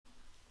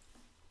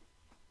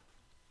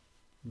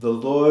The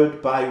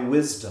Lord by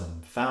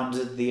wisdom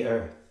founded the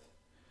earth.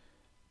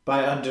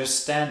 By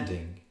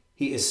understanding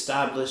he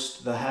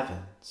established the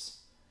heavens.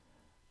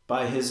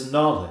 By his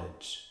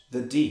knowledge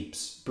the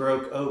deeps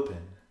broke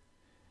open,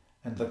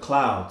 and the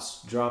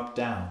clouds dropped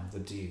down the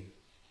dew.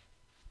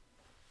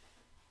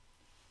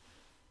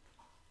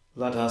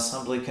 Let us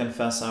humbly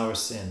confess our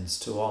sins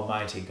to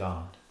Almighty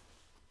God.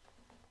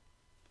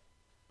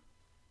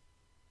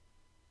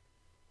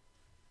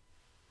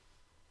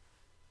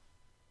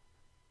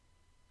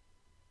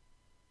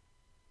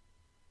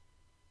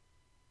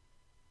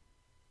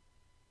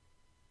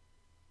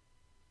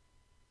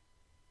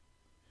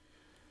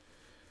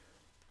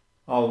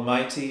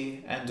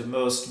 Almighty and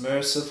most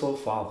merciful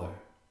Father,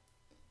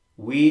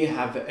 we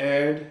have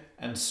erred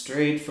and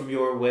strayed from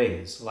your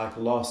ways like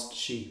lost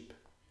sheep.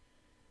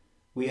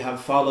 We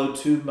have followed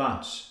too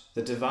much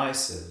the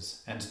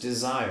devices and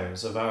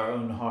desires of our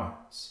own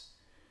hearts.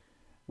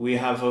 We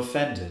have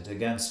offended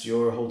against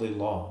your holy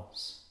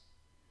laws.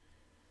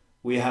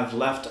 We have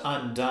left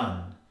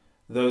undone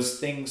those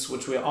things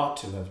which we ought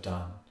to have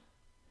done,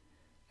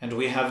 and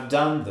we have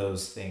done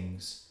those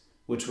things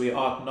which we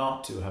ought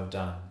not to have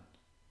done.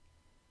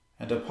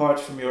 And apart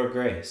from your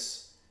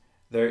grace,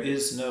 there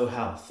is no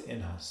health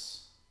in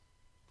us.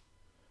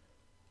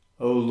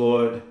 O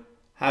Lord,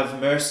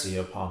 have mercy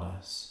upon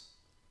us.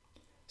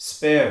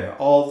 Spare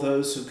all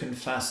those who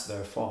confess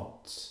their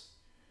faults.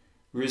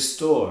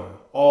 Restore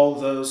all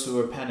those who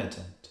are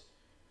penitent,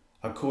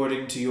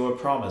 according to your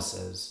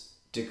promises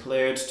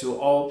declared to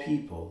all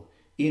people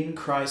in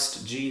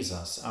Christ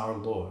Jesus our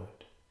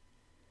Lord.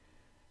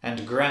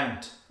 And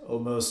grant, O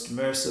most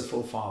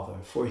merciful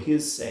Father, for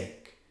his sake,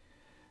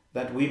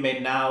 that we may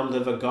now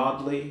live a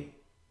godly,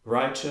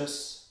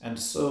 righteous, and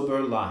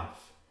sober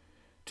life,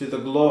 to the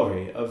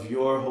glory of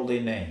your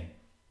holy name.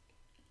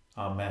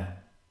 Amen.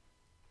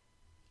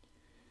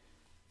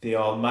 The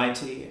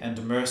Almighty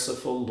and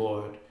merciful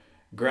Lord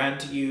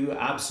grant you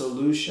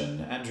absolution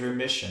and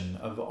remission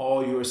of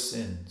all your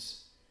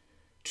sins,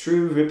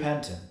 true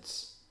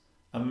repentance,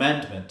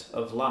 amendment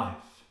of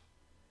life,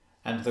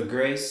 and the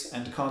grace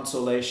and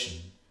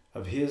consolation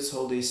of his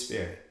Holy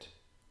Spirit.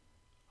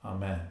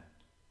 Amen.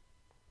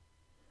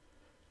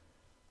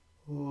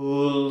 O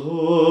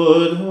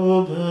Lord,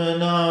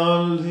 open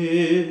our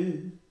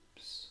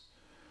lips,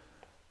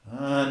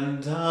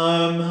 and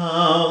our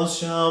mouths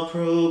shall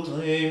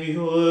proclaim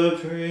your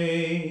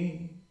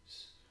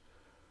praise.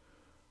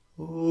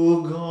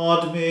 O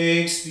God,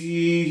 make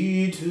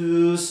speed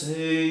to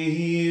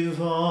save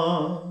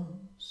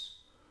us.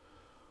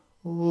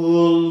 O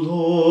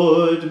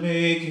Lord,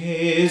 make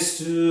haste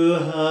to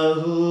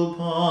help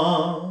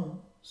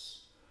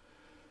us.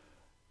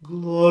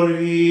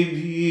 Glory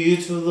be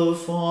to the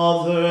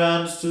Father,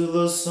 and to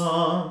the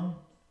Son,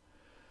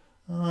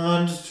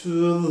 and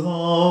to the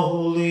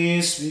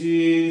Holy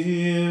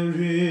Spirit,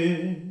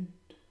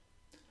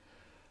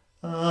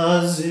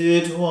 as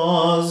it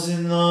was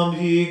in the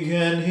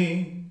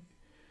beginning,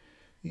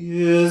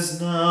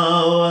 is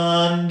now,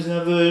 and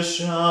ever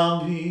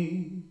shall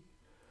be,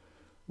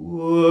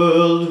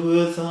 world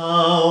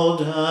without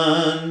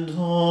end.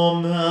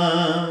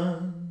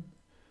 Amen.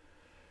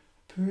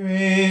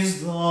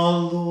 Praise the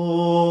Lord.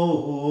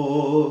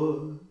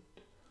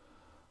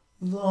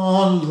 The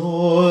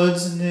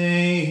Lord's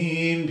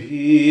name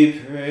be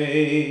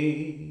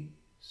praised.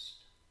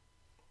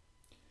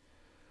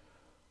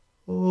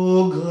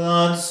 O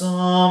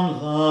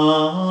gladsome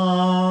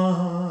light,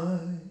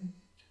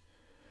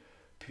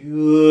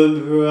 pure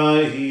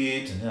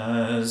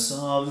brightness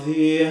of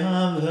the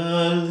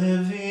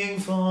ever-living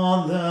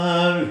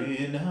Father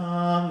in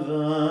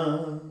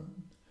heaven,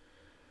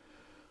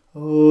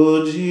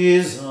 O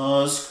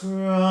Jesus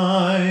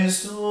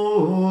Christ,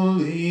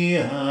 holy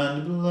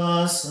and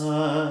blessed,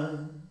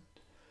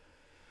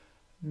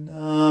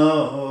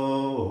 now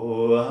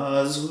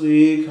as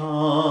we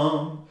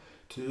come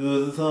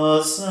to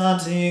the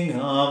setting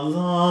of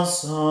the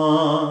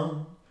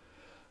sun,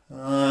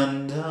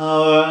 and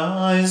our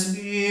eyes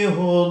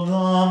behold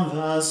the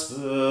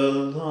vesper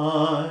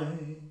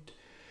light,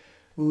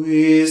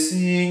 we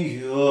sing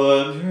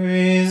your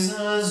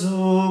praises,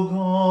 O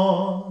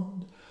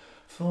God,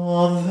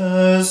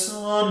 Father,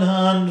 Son,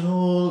 and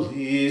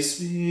Holy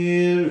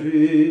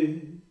Spirit.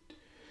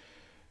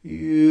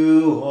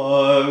 You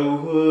are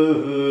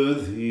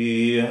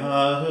worthy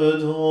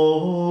at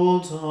all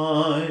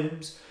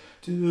times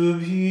to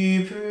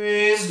be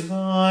praised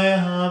by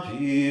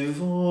happy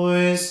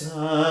voices,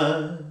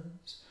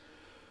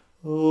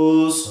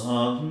 O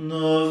Son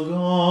of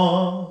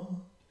God,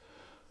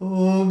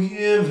 O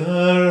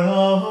Giver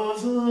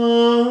of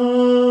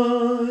life,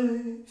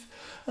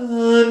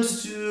 and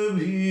to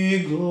be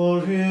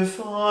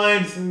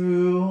glorified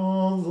through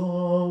all the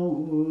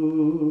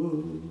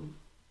worlds.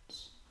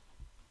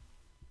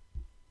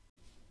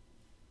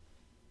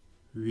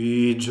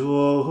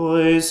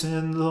 Rejoice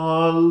in the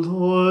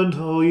Lord,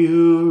 O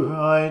you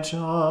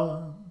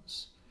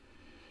righteous.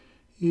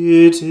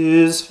 It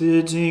is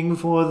fitting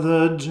for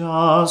the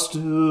just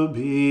to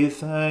be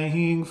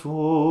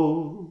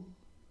thankful.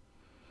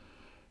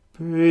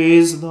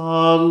 Praise the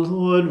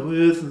Lord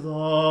with the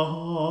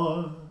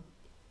harp.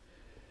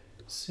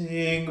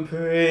 Sing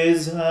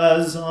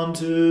praises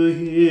unto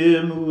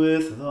him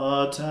with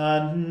the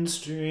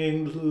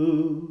 10-string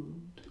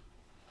lute.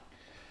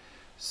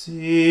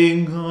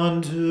 Sing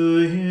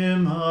unto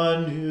him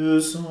a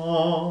new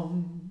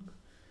song.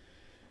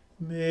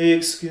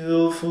 Make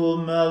skillful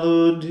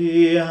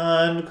melody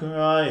and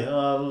cry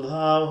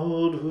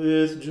aloud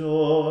with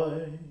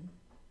joy.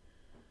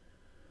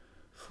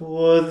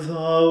 For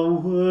the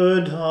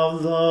word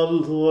of the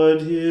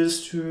Lord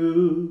is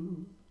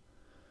true,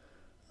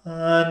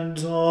 and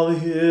all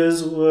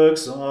his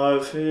works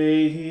are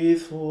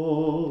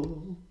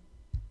faithful.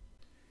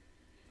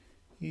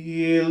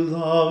 He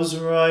loves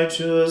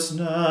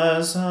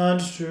righteousness and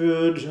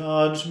true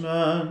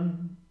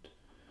judgment.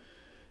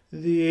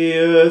 The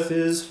earth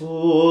is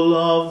full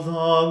of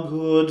the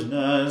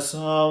goodness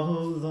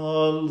of the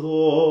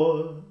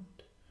Lord.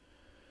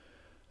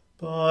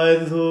 By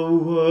the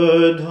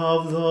word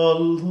of the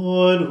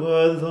Lord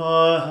were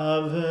the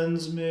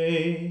heavens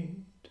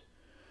made,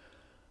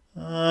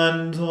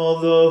 and all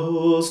the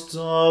hosts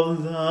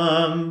of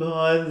them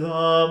by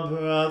the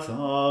breath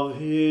of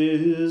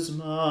his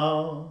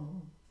mouth.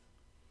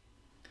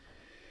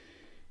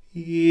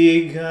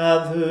 He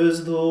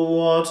gathers the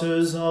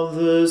waters of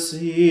the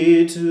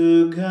sea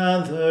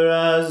together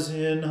as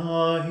in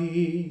a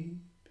heap,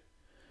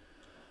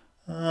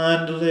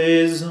 and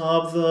lays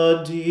up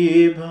the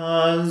deep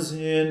as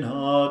in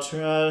a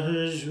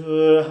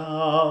treasure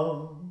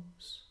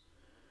house.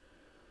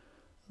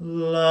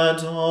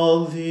 Let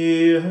all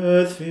the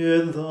earth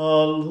fear the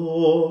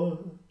Lord.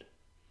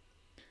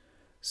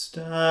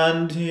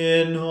 Stand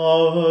in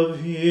awe of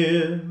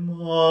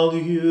him, all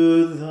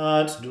you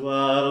that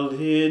dwell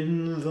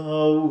in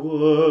the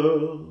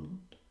world.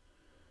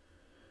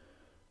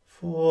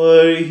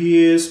 For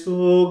he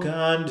spoke,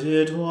 and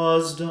it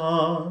was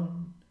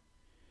done.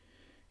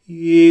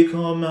 He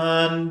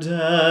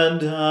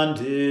commanded, and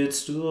it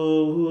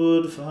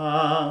stood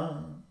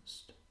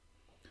fast.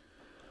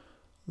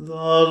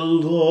 The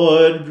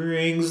Lord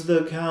brings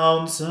the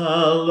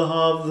counsel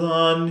of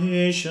the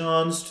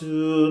nations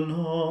to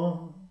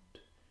naught.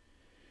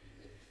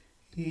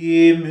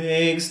 He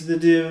makes the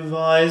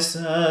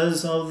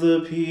devices of the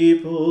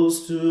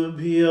peoples to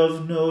be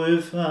of no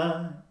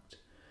effect,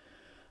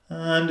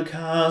 and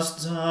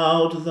casts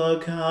out the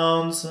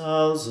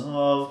counsels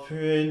of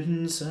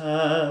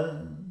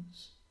princes.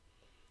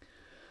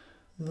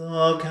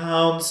 The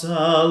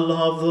counsel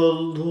of the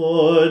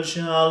Lord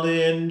shall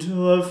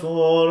endure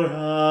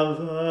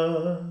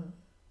forever,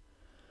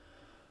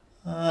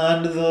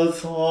 and the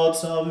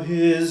thoughts of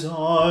his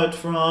heart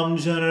from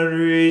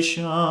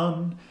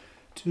generation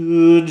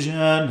to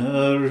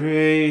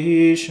generation.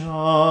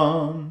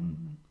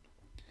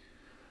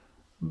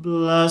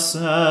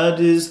 Blessed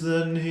is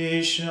the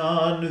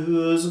nation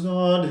whose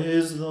God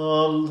is the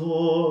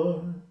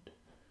Lord.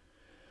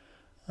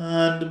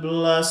 And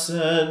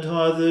blessed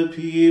are the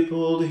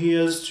people he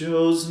has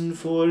chosen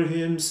for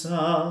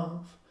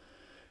himself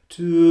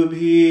to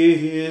be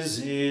his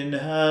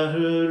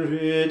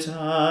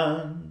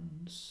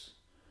inheritance.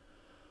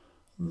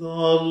 The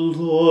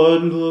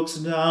Lord looks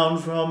down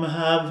from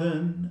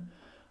heaven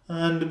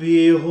and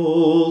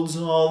beholds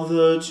all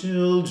the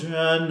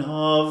children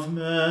of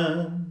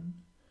men.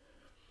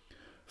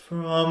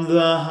 From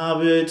the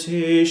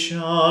habitation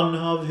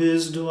of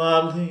his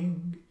dwelling,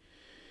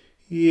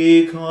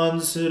 he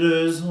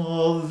considers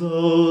all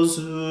those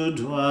who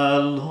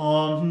dwell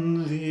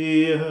on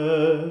the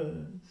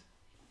earth.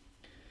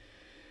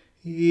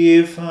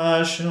 He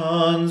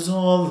fashions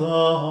all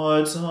the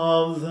hearts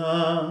of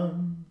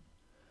them,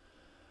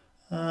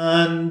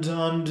 and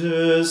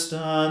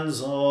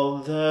understands all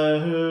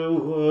their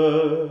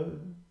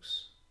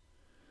works.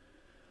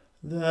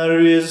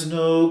 There is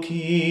no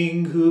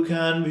king who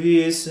can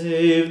be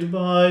saved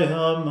by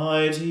a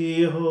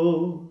mighty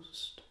host.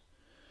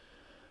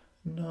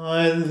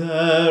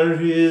 Neither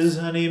is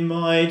any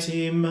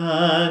mighty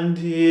man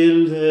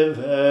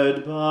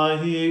delivered by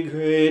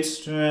great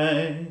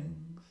strength.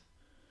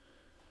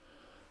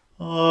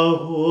 A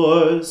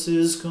horse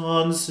is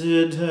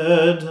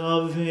considered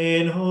a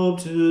vain hope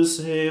to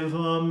save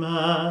a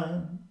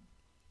man.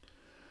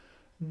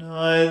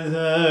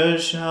 Neither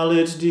shall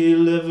it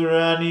deliver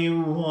any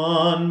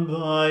one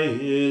by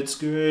its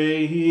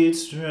great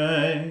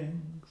strength.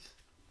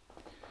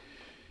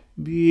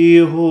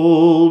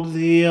 Behold,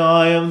 the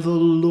eye of the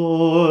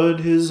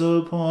Lord is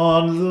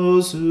upon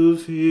those who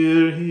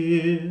fear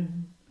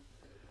him,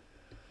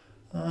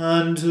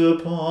 and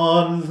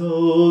upon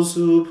those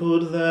who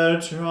put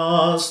their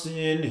trust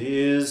in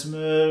his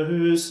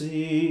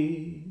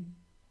mercy,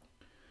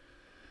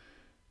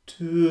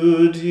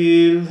 to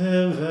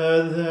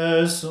deliver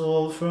their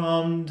soul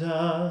from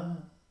death,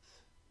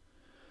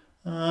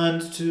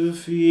 and to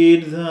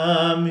feed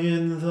them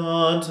in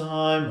the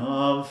time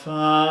of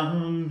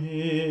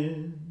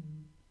famine.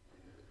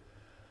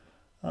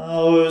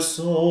 Our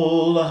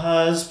soul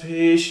has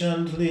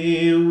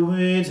patiently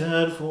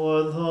waited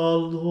for the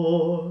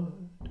Lord.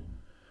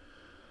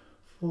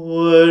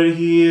 For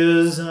he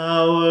is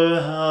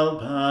our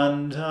help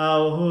and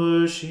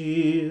our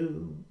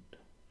shield.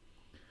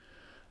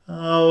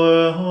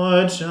 Our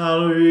heart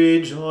shall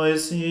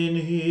rejoice in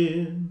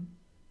him,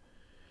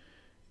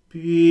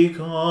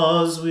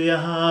 because we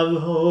have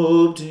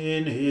hoped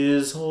in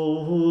his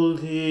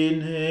holy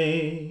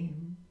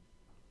name.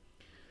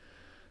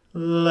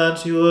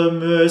 Let your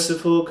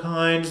merciful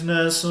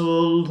kindness, O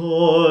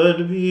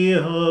Lord, be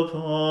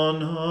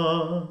upon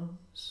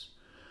us,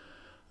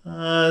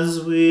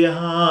 as we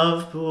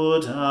have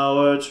put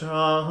our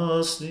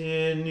trust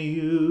in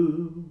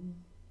you.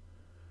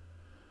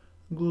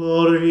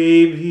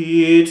 Glory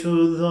be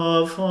to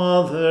the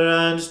Father,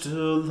 and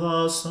to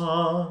the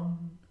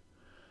Son,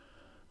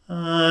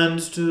 and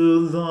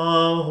to the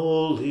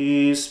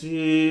Holy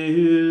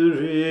Spirit,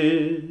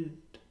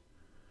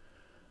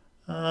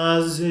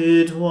 as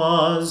it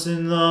was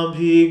in the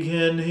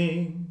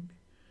beginning,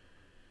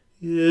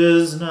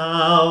 is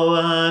now,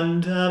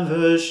 and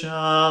ever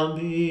shall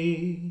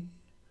be,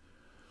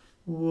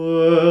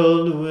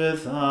 world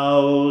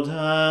without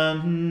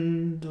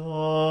end.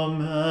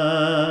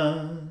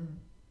 Amen.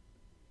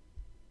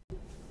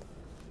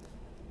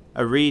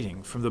 A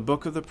reading from the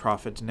book of the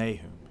prophet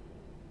Nahum.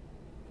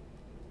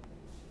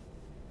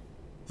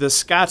 The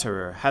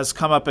scatterer has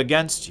come up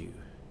against you.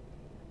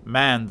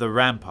 Man the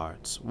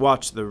ramparts,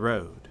 watch the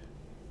road.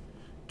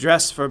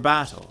 Dress for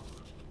battle,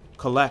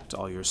 collect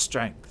all your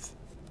strength.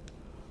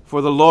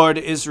 For the Lord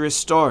is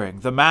restoring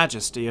the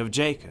majesty of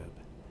Jacob,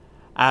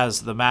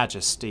 as the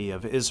majesty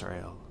of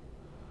Israel.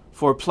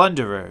 For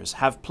plunderers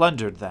have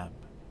plundered them,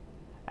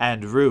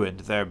 and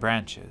ruined their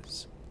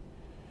branches.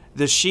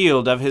 The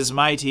shield of his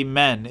mighty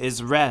men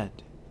is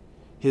red,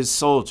 his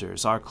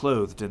soldiers are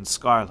clothed in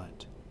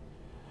scarlet.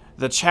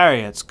 The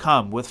chariots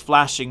come with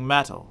flashing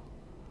metal.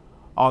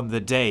 On the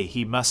day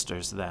he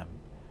musters them,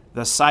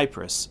 the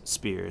cypress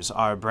spears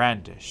are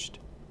brandished.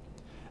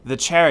 The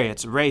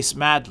chariots race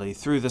madly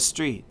through the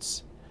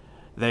streets.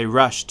 They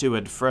rush to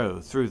and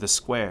fro through the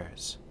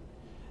squares.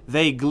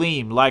 They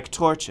gleam like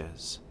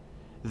torches.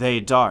 They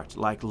dart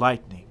like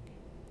lightning.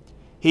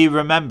 He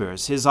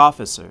remembers his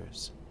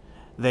officers.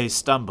 They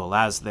stumble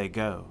as they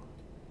go.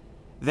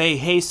 They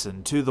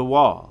hasten to the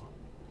wall.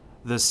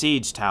 The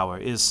siege tower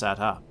is set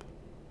up.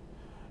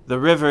 The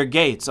river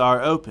gates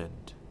are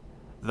opened.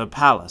 The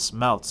palace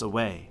melts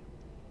away.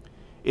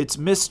 Its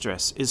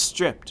mistress is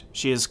stripped.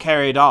 She is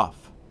carried off.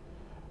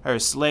 Her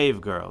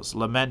slave girls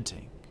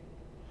lamenting,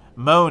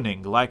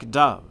 moaning like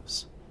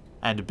doves,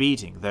 and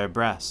beating their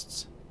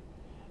breasts.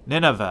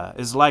 Nineveh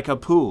is like a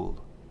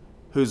pool,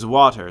 whose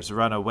waters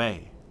run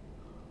away.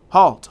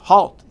 Halt,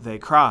 halt, they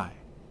cry,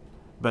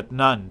 but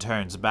none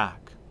turns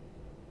back.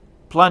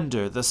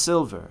 Plunder the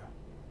silver,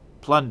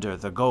 plunder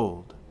the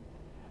gold.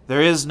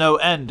 There is no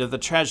end of the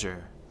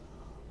treasure,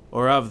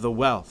 or of the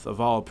wealth of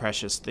all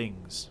precious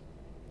things.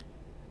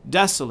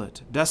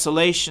 Desolate,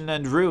 desolation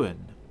and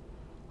ruin,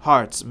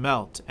 hearts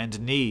melt and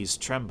knees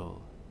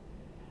tremble.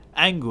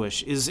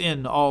 Anguish is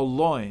in all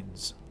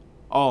loins,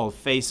 all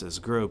faces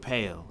grow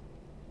pale.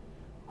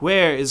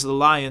 Where is the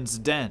lion's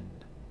den,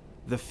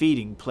 the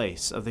feeding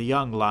place of the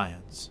young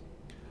lions,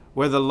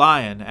 where the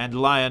lion and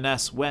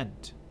lioness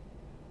went,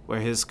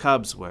 where his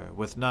cubs were,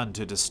 with none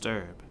to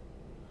disturb?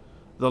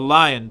 The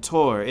lion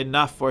tore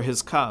enough for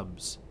his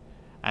cubs,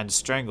 and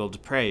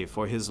strangled prey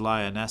for his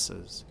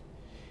lionesses.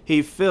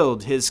 He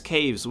filled his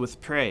caves with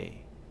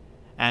prey,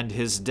 and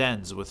his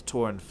dens with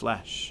torn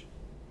flesh.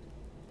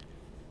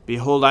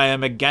 Behold, I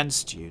am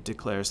against you,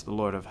 declares the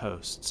Lord of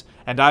hosts,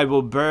 and I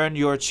will burn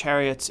your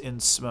chariots in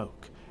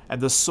smoke, and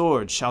the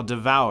sword shall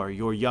devour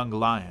your young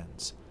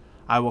lions.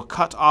 I will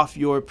cut off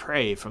your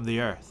prey from the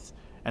earth,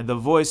 and the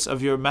voice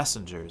of your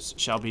messengers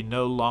shall be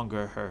no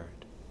longer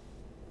heard.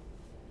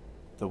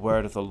 The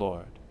word of the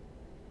Lord.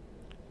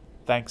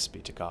 Thanks be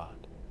to God.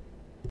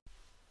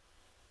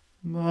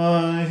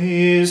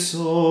 My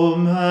soul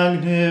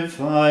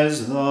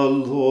magnifies the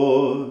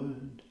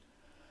Lord,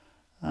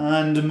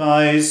 and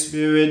my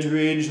spirit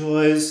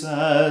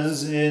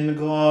rejoices in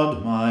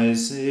God my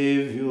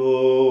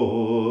Saviour.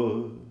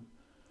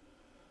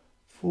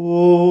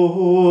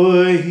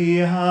 For he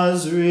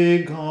has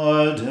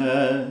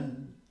regarded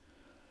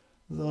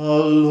the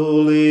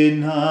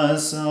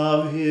lowliness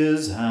of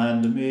his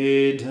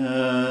handmaiden.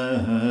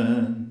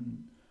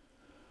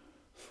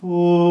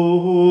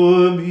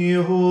 For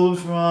behold,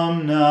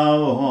 from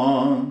now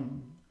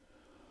on,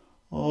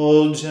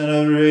 all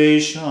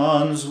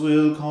generations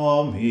will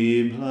call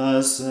me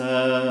blessed.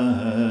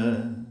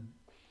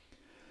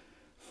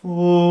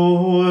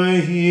 For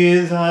he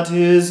that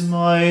is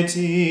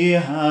mighty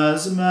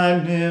has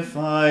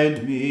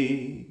magnified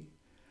me,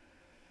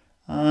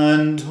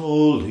 and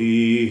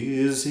holy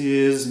is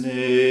his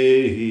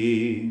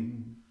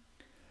name.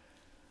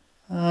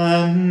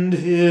 And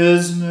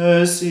his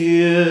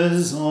mercy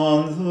is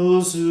on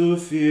those who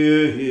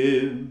fear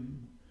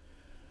him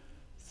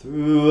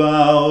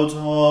throughout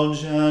all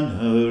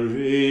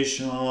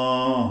generations.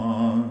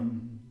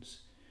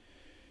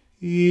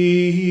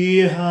 He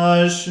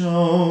has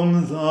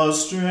shown the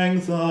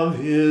strength of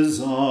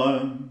his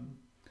arm.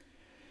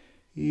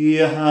 He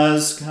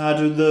has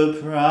scattered the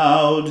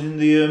proud in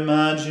the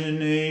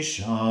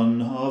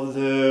imagination of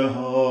their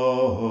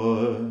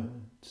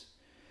hearts.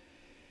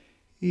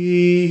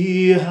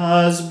 He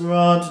has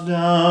brought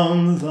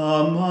down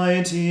the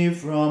mighty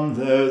from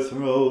their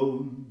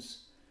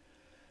thrones,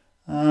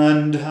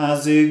 and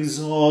has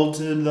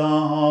exalted the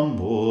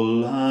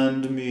humble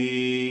and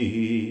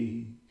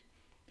meek.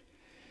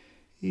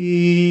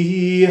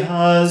 He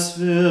has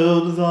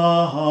filled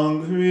the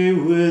hungry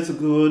with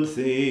good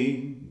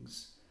things,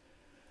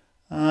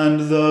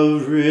 and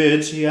the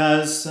rich he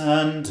has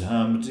sent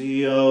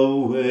empty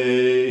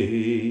away.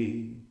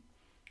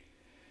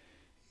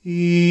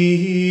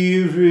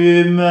 He,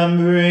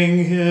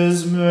 remembering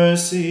his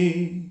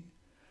mercy,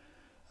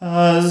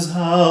 has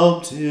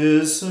helped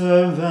his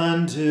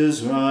servant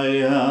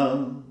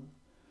Israel,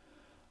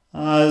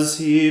 as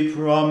he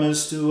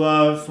promised to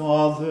our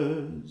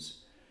fathers,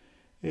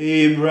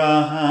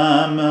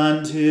 Abraham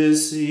and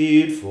his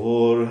seed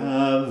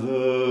forever.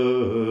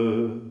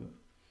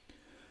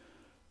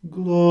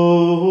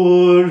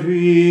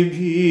 Glory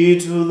be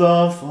to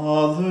the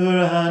Father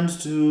and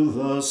to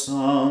the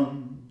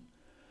Son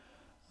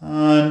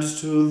and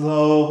to the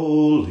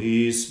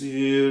Holy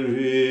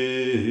Spirit,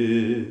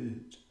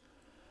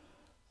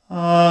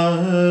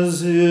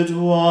 as it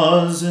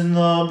was in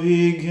the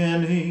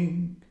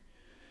beginning,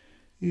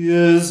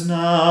 is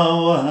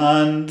now,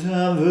 and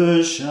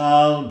ever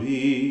shall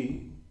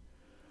be,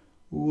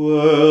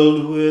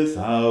 world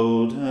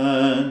without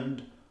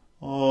end.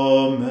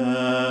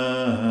 Amen.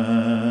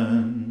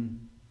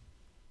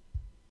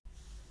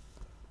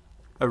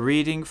 A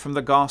reading from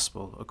the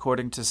Gospel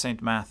according to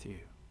St. Matthew.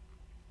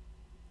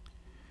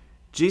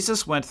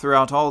 Jesus went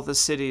throughout all the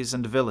cities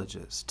and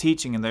villages,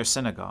 teaching in their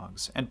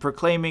synagogues, and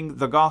proclaiming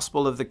the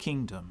gospel of the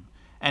kingdom,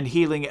 and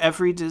healing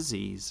every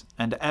disease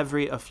and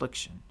every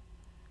affliction.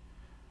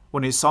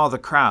 When he saw the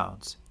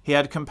crowds, he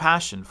had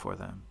compassion for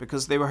them,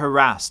 because they were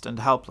harassed and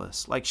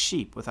helpless, like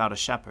sheep without a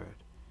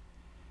shepherd.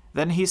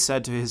 Then he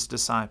said to his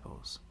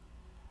disciples,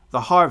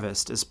 "The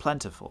harvest is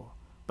plentiful,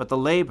 but the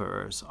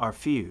laborers are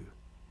few.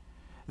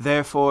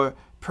 Therefore,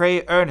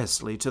 pray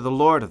earnestly to the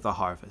Lord of the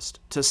harvest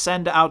to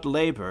send out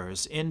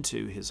laborers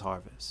into his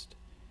harvest."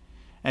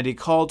 And he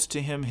called to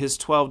him his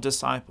 12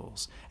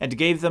 disciples, and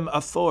gave them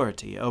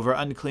authority over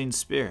unclean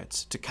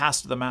spirits to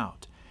cast them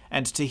out,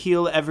 and to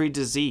heal every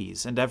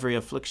disease and every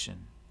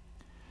affliction.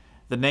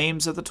 The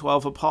names of the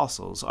 12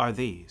 apostles are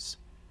these: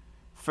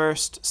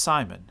 first,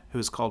 Simon, who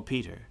is called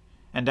Peter,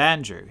 and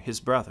Andrew his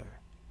brother,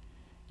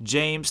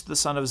 James the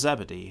son of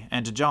Zebedee,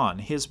 and John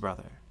his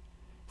brother,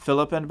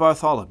 Philip and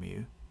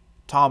Bartholomew,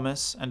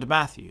 Thomas and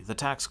Matthew the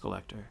tax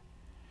collector,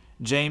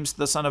 James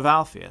the son of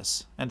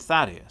Alphaeus, and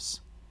Thaddeus,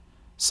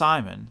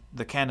 Simon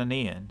the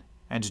Cananean,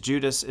 and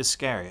Judas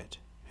Iscariot,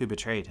 who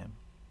betrayed him.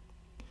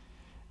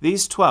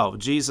 These 12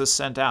 Jesus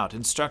sent out,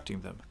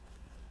 instructing them,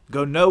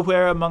 "Go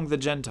nowhere among the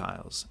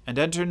Gentiles, and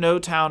enter no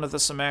town of the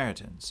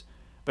Samaritans,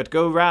 but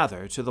go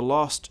rather to the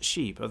lost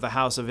sheep of the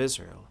house of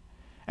Israel,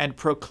 and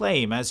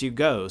proclaim as you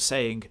go,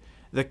 saying,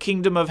 'The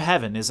kingdom of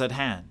heaven is at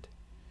hand.'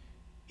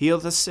 Heal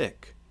the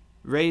sick,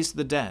 raise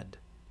the dead,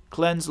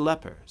 cleanse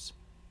lepers,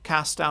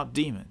 cast out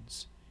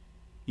demons.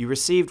 You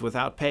received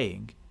without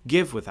paying,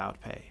 give without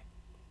pay.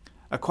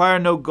 Acquire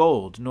no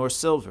gold, nor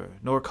silver,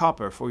 nor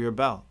copper for your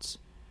belts,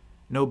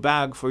 no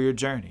bag for your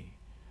journey,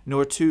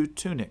 nor 2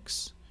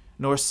 tunics,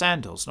 nor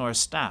sandals, nor a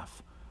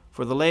staff,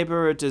 for the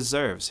laborer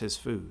deserves his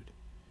food.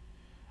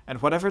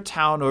 And whatever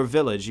town or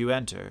village you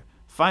enter,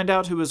 find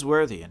out who is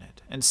worthy in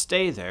it, and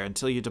stay there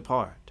until you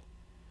depart.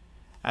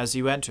 As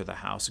you enter the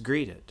house,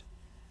 greet it,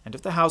 and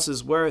if the house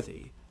is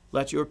worthy,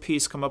 let your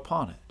peace come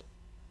upon it.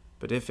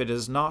 But if it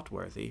is not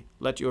worthy,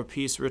 let your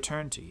peace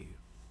return to you.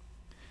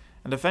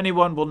 And if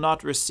anyone will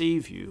not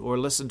receive you or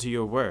listen to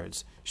your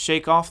words,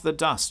 shake off the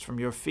dust from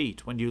your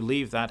feet when you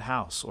leave that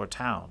house or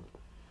town.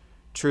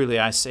 Truly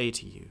I say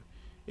to you,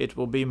 it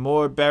will be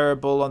more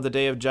bearable on the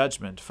day of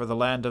judgment for the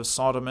land of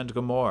Sodom and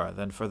Gomorrah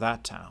than for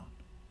that town.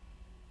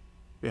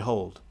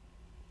 Behold,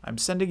 I am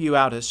sending you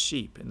out as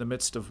sheep in the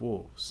midst of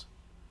wolves.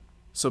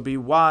 So be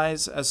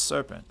wise as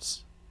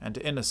serpents and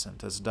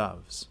innocent as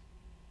doves.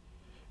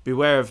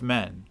 Beware of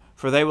men,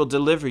 for they will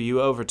deliver you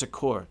over to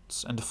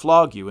courts, and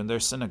flog you in their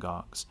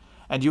synagogues,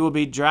 and you will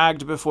be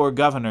dragged before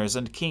governors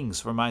and kings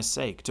for my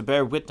sake, to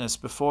bear witness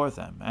before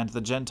them and the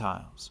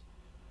Gentiles.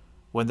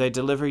 When they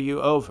deliver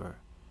you over,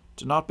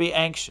 do not be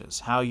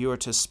anxious how you are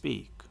to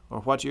speak,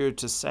 or what you are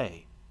to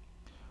say.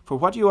 For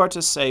what you are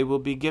to say will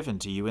be given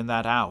to you in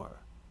that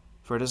hour,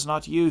 for it is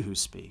not you who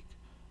speak,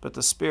 but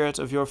the Spirit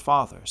of your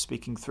Father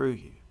speaking through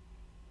you.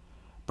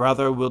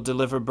 Brother will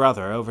deliver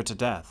brother over to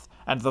death,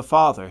 and the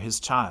father his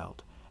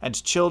child,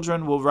 and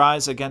children will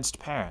rise against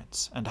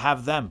parents, and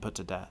have them put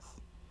to death.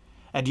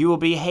 And you will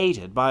be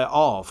hated by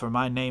all for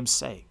my name's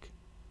sake.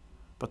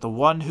 But the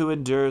one who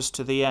endures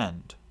to the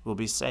end will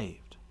be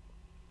saved.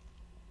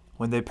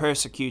 When they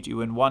persecute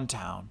you in one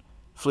town,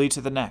 flee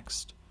to the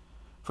next.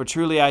 For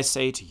truly I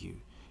say to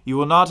you, you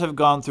will not have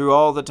gone through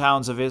all the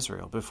towns of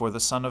Israel before the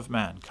Son of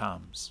Man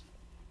comes."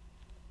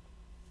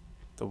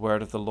 The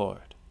word of the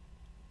Lord.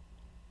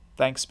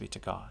 Thanks be to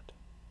God.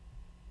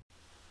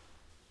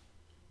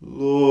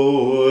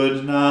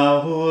 Lord,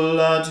 now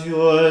let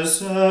your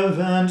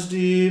servant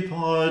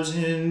depart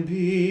in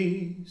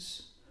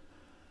peace,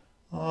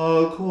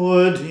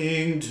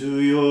 according to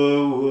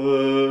your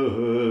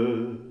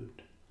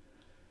word.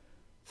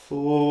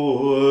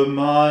 For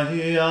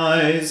my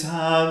eyes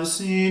have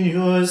seen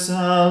your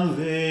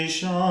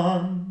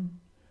salvation,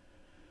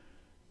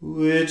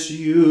 which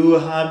you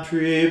have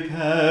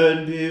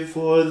prepared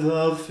before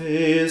the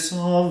face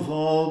of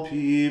all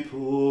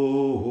people,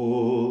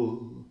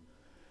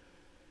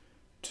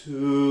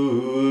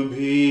 to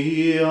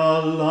be a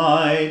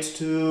light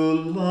to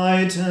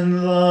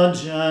lighten the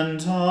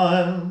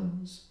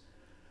Gentiles,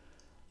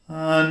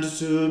 and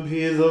to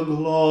be the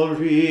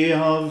glory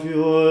of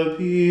your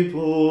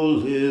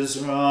people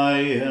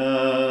Israel.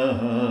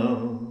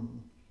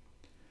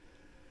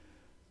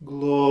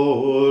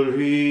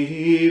 Glory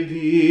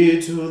be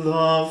to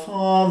the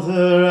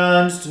Father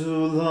and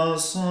to the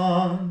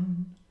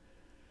Son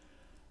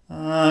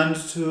and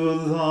to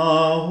the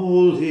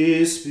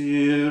Holy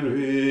Spirit,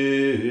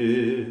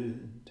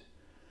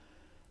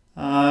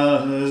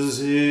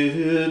 as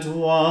it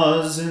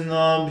was in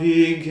the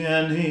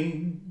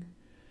beginning,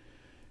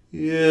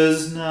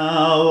 is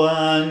now,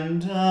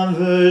 and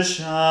ever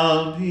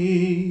shall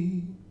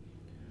be,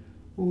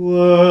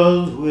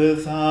 world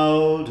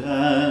without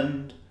end.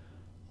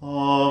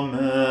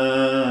 Amen.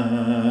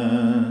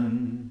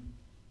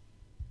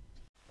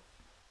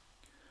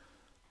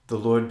 The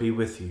Lord be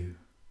with you.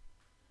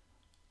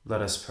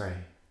 Let us pray.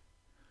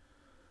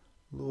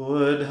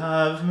 Lord,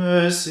 have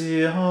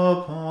mercy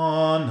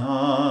upon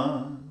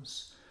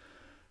us.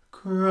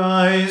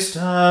 Christ,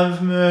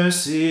 have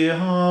mercy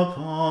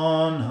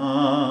upon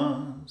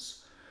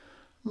us.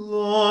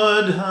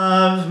 Lord,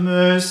 have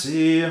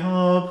mercy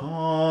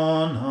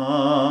upon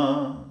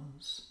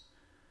us.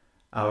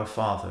 Our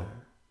Father,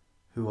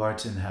 who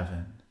art in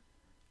heaven,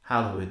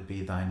 hallowed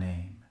be thy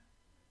name.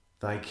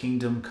 Thy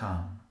kingdom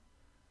come,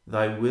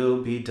 thy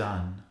will be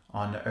done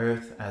on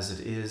earth as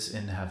it is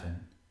in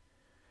heaven.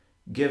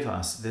 Give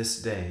us this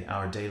day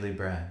our daily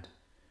bread,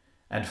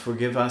 and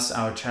forgive us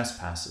our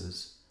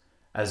trespasses,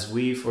 as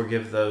we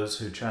forgive those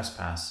who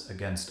trespass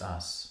against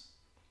us.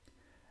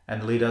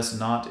 And lead us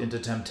not into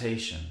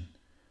temptation,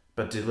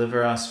 but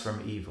deliver us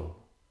from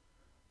evil.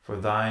 For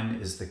thine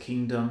is the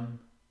kingdom,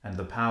 and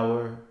the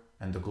power,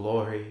 and the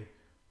glory,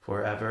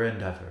 forever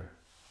and ever.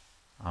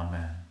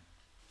 Amen.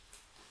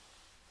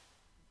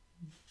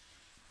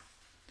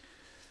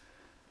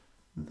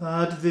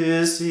 That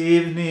this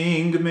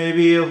evening may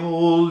be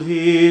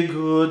wholly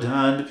good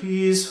and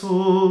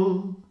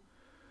peaceful,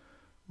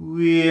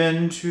 we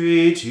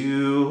entreat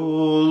you,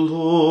 O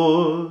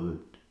Lord,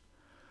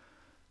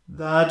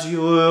 that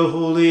your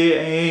holy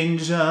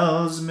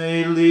angels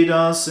may lead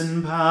us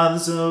in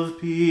paths of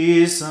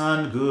peace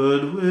and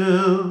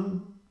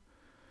goodwill.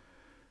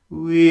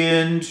 We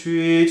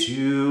entreat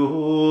you,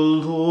 O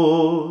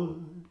Lord,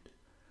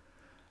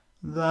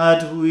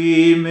 that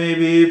we may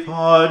be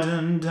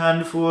pardoned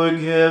and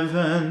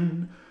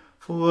forgiven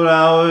for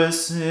our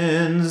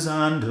sins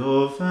and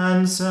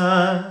offenses.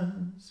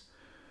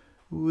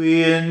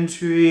 We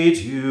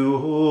entreat you,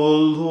 O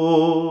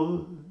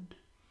Lord,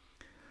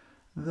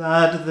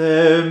 that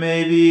there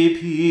may be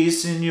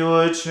peace in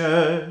your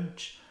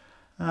church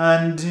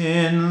and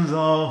in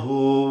the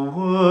whole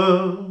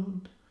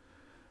world.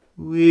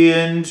 We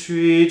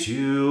entreat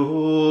you,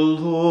 O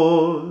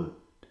Lord,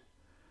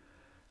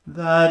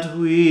 that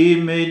we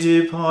may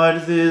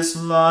depart this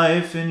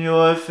life in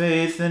your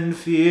faith and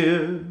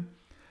fear,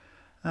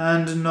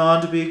 and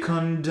not be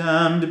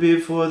condemned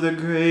before the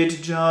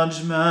great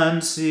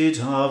judgment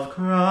seat of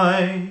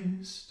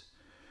Christ.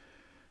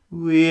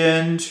 We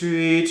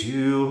entreat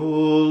you,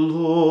 O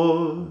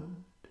Lord,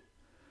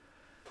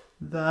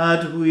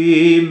 that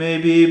we may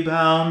be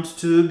bound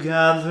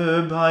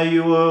together by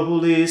your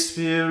Holy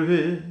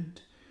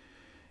Spirit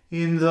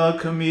in the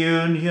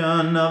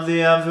communion of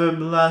the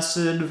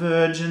ever-blessed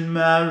Virgin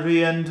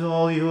Mary and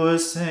all your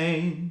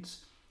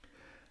saints,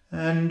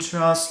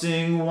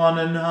 entrusting one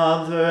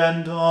another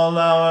and all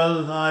our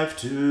life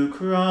to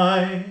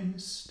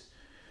Christ.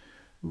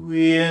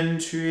 We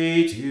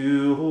entreat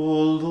you,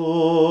 O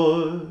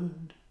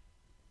Lord.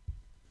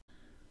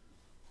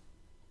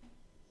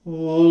 O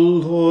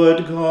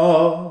Lord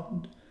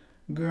God,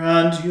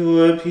 grant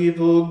your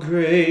people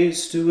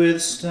grace to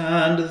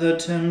withstand the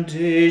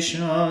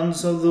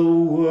temptations of the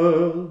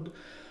world,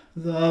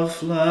 the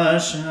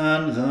flesh,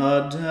 and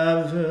the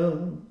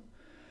devil,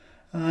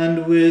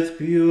 and with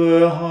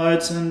pure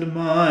hearts and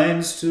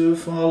minds to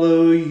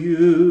follow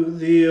you,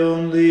 the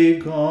only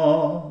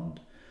God,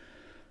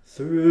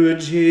 through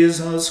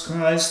Jesus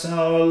Christ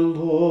our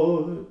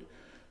Lord,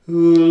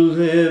 who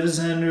lives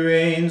and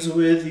reigns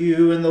with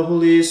you in the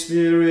Holy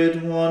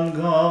Spirit, one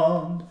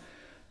God,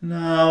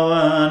 now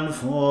and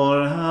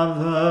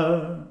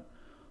forever.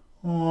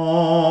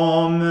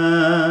 Amen.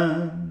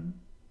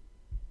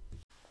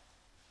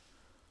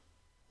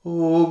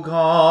 O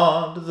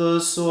God, the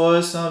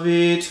source of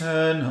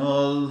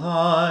eternal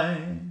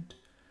light,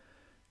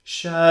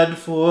 Shed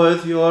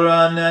forth your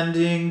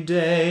unending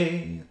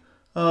day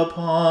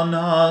upon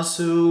us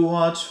who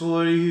watch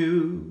for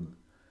you,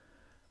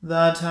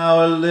 that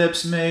our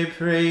lips may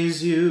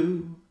praise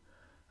you,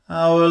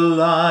 our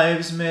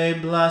lives may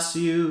bless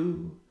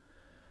you,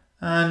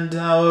 and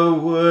our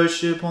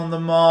worship on the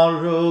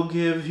morrow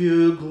give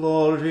you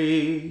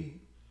glory.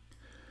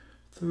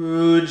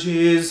 Through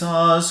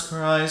Jesus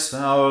Christ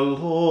our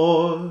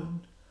Lord.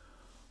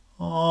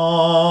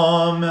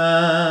 Amen.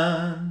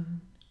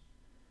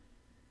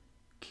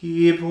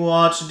 Keep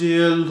watch,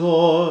 dear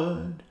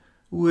Lord,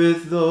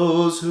 with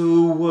those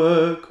who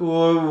work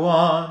or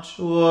watch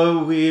or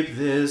weep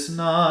this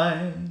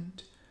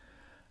night,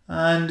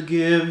 and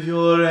give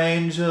your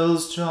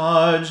angels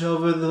charge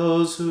over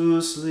those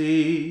who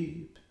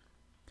sleep.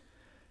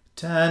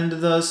 Tend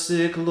the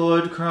sick,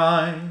 Lord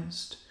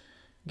Christ.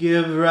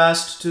 Give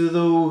rest to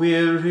the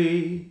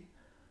weary.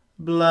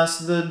 Bless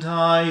the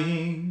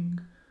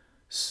dying.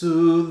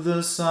 Soothe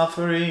the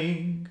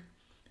suffering.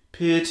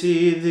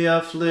 Pity the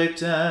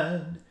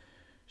afflicted.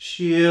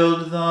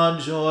 Shield the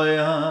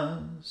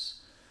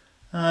joyous.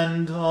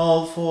 And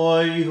all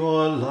for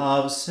your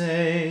love's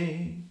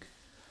sake.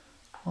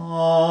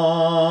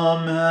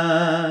 Amen.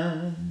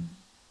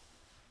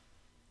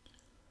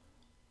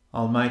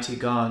 Almighty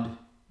God,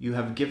 you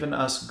have given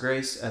us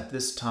grace at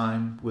this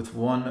time with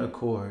one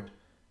accord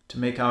to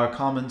make our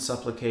common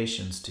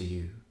supplications to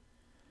you.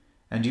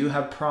 And you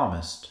have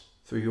promised,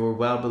 through your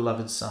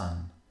well-beloved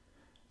Son,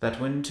 that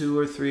when 2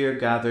 or 3 are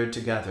gathered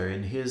together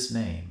in his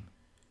name,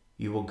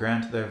 you will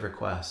grant their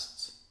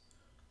requests.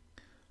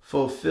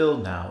 Fulfill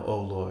now, O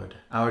Lord,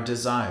 our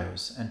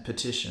desires and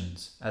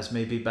petitions as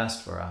may be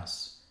best for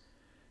us,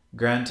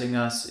 granting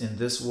us in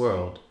this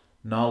world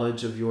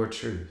knowledge of your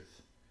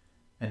truth,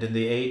 and in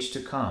the age to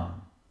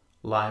come,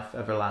 life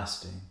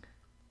everlasting.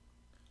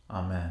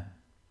 Amen.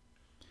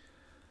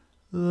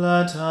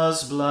 Let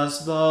us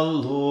bless the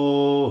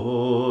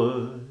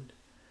Lord.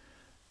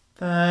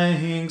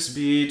 Thanks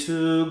be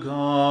to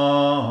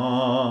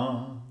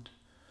God.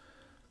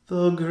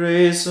 The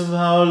grace of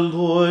our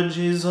Lord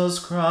Jesus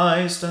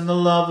Christ, and the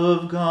love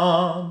of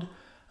God,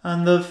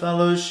 and the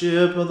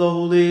fellowship of the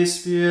Holy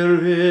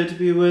Spirit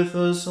be with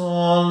us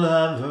all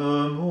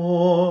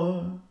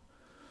evermore.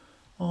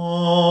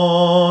 Amen.